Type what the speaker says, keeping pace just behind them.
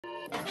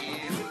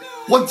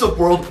What's up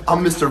world,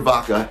 I'm Mr.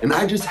 Vaca, and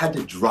I just had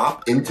to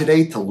drop in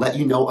today to let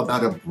you know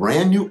about a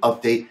brand new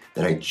update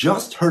that I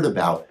just heard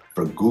about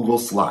for Google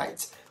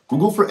Slides.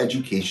 Google for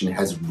Education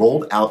has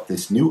rolled out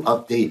this new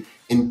update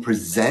in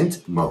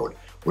present mode,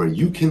 where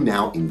you can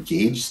now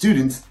engage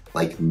students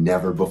like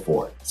never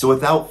before. So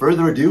without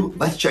further ado,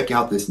 let's check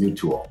out this new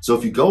tool. So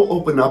if you go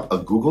open up a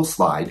Google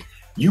Slide,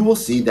 you will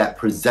see that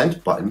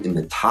present button in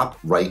the top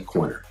right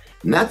corner.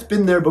 And that's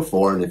been there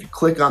before, and if you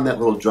click on that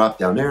little drop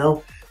down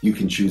arrow, you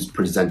can choose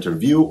presenter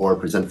view or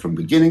present from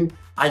beginning.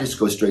 I just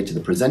go straight to the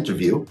presenter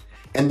view,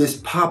 and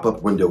this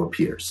pop-up window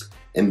appears.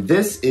 And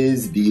this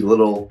is the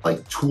little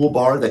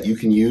toolbar that you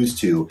can use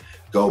to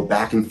go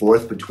back and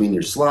forth between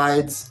your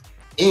slides.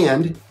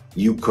 And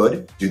you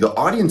could do the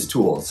audience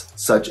tools,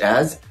 such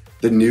as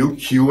the new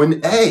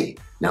Q&A.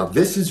 Now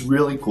this is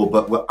really cool,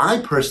 but what I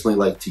personally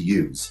like to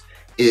use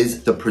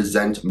is the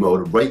present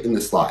mode right in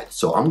the slide.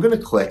 So I'm gonna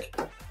click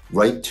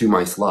right to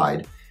my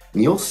slide,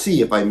 and you'll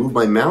see if I move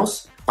my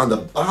mouse, on the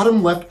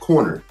bottom left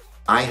corner,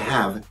 I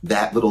have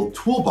that little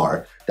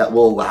toolbar that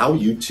will allow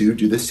you to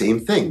do the same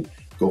thing.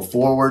 Go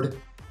forward,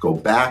 go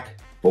back,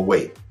 but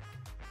wait,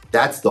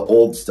 that's the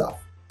old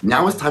stuff.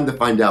 Now it's time to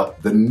find out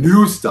the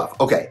new stuff.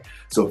 Okay,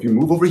 so if you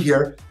move over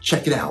here,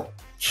 check it out,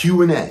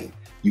 Q&A.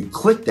 You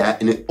click that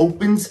and it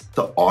opens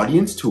the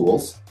audience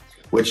tools,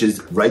 which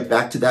is right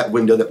back to that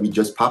window that we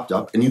just popped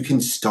up, and you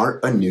can start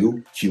a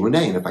new Q&A.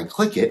 And if I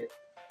click it,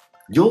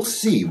 you'll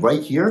see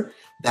right here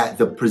that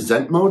the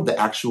present mode, the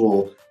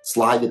actual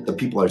slide that the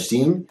people are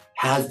seeing,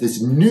 has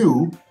this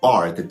new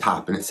bar at the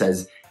top, and it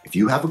says, if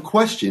you have a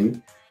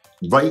question,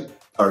 write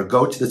or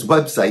go to this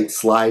website,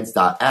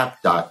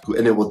 slides.app,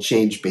 and it will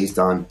change based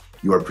on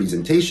your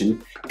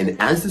presentation. And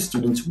as the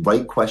students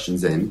write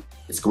questions in,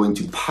 it's going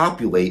to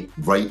populate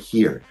right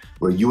here,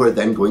 where you are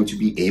then going to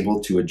be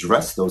able to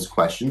address those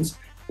questions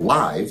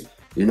live.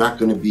 You're not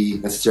going to be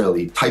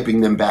necessarily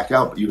typing them back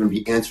out, but you're going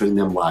to be answering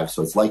them live.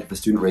 So it's like if a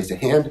student raised a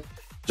hand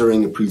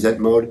during a present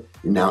mode,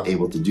 you're now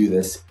able to do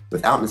this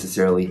without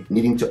necessarily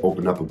needing to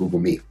open up a Google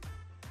Meet.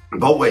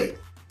 But wait,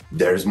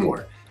 there's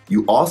more.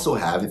 You also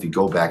have, if you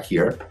go back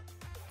here,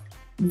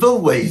 the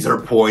laser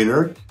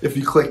pointer. If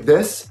you click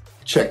this,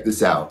 check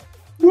this out.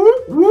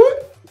 Whoop,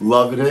 whoop.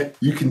 Loving it.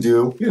 You can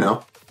do,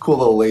 cool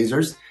little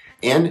lasers.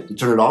 And to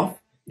turn it off,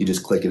 you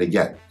just click it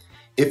again.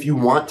 If you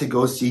want to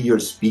go see your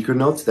speaker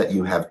notes that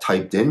you have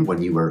typed in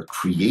when you were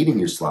creating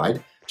your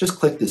slide, just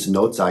click this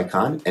notes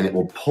icon and it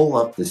will pull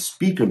up the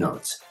speaker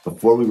notes.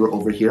 Before we were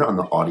over here on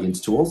the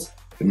audience tools,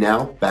 but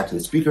now back to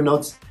the speaker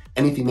notes.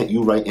 Anything that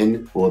you write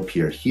in will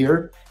appear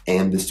here,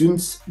 and the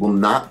students will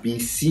not be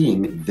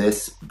seeing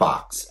this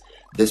box,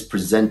 this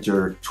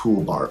presenter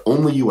toolbar.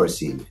 Only you are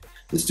seeing it.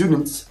 The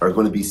students are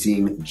going to be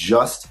seeing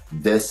just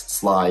this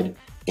slide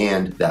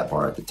and that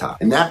bar at the top.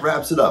 And that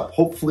wraps it up.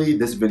 Hopefully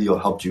this video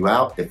helped you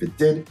out. If it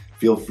did,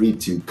 feel free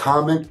to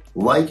comment,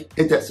 like,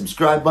 hit that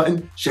subscribe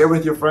button, share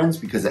with your friends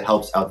because it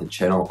helps out the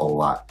channel a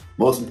lot.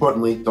 Most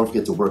importantly, don't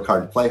forget to work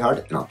hard, play hard,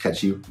 and I'll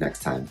catch you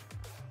next time.